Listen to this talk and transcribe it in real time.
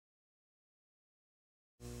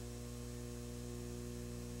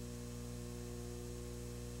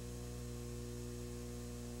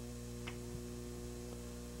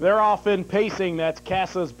They're off in pacing. That's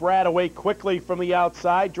Cassa's Brad away quickly from the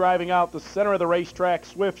outside, driving out the center of the racetrack,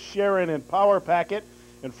 Swift Sharon and Power Packet.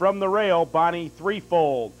 And from the rail, Bonnie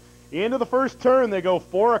Threefold. Into the first turn, they go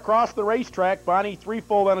 4 across the racetrack. Bonnie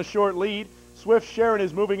Threefold on a short lead. Swift Sharon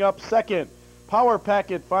is moving up second. Power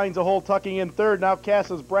Packet finds a hole tucking in third. Now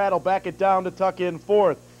Cassa's Brad will back it down to tuck in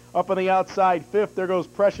fourth. Up on the outside fifth, there goes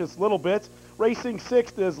Precious Little Bits. Racing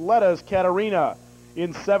sixth is Letta's Katarina.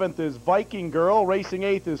 In seventh is Viking Girl. Racing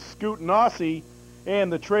eighth is Scootin' Aussie. And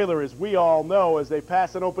the trailer, as we all know, as they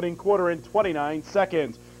pass an opening quarter in 29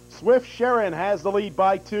 seconds. Swift Sharon has the lead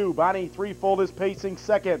by 2. Bonnie Threefold is pacing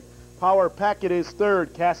second. Power Packet is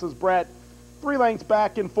third. Cassa's Brad 3 lengths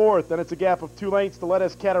back in fourth. Then it's a gap of 2 lengths to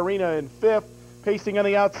Letta's Katarina in fifth. Pacing on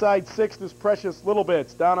the outside sixth is Precious Little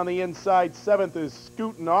Bits. Down on the inside seventh is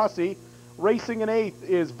Scootin' Aussie. Racing in eighth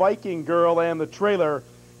is Viking Girl, and the trailer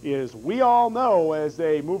is We All Know as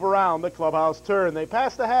they move around the clubhouse turn. They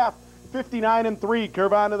pass the half, 59-3,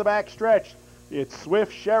 curve on to the back stretch. It's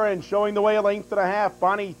Swift Sharon showing the way a length and a half.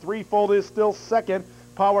 Bonnie Threefold is still second.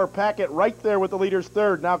 Power Packet right there with the leaders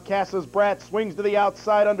third. Now Cassa's Brat swings to the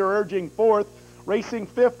outside under urging fourth. Racing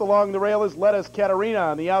fifth along the rail is Letta's Katarina.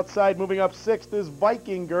 On the outside moving up sixth is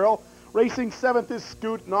Viking Girl. Racing seventh is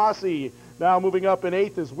Scootin' Aussie. Now moving up in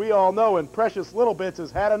eighth, as we all know, and Precious Little Bits has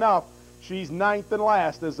had enough. She's ninth and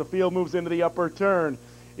last as the field moves into the upper turn.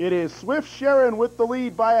 It is Swift Sharon with the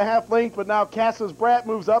lead by a half length, but now Cassa's Brat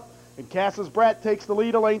moves up, and Cassa's Brat takes the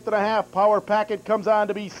lead a length and a half. Power Packet comes on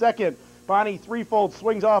to be second. Bonnie Threefold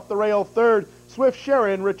swings off the rail third. Swift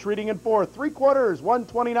Sharon retreating in fourth. 3/4,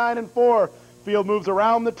 129-4. Field moves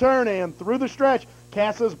around the turn and through the stretch.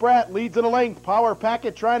 Cassa's Brat leads in a length. Power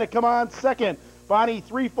Packet trying to come on second. Bonnie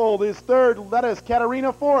Threefold is third. Letta's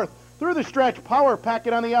Katarina fourth. Through the stretch, Power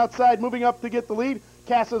Packet on the outside moving up to get the lead.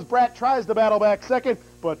 Cassa's Brat tries to battle back second,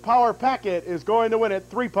 but Power Packet is going to win it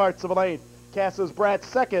 3 parts of a length. Cassa's Brat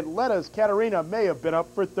second. Letta's Katarina may have been up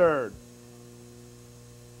for third.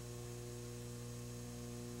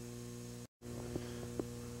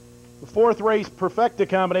 The fourth race, Perfecta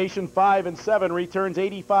combination, 5 and 7, returns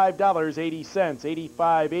 $85.80.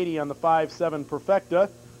 $85.80 on the 5-7 Perfecta.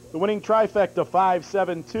 The winning trifecta,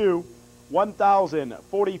 5-7-2,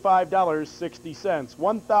 $1,045.60.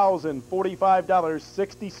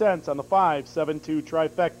 $1,045.60 on the 5-7-2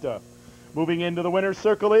 trifecta. Moving into the winner's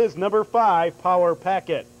circle is number 5, Power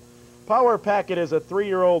Packet. Power Packet is a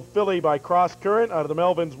 3-year-old filly by Cross Current out of the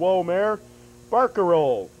Melvin's Woe mare.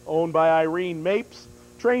 Barcarolle, owned by Irene Mapes,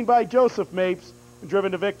 trained by Joseph Mapes, and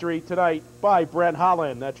driven to victory tonight by Brent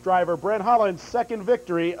Holland. That's driver Brent Holland's second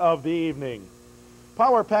victory of the evening.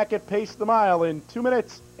 Power Packet paced the mile in 2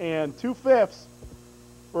 minutes and 2/5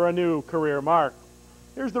 for a new career mark.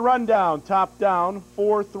 Here's the rundown. Top down,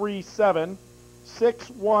 437,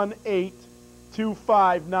 618,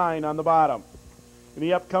 259 on the bottom. In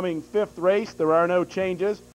the upcoming 5th race, there are no changes.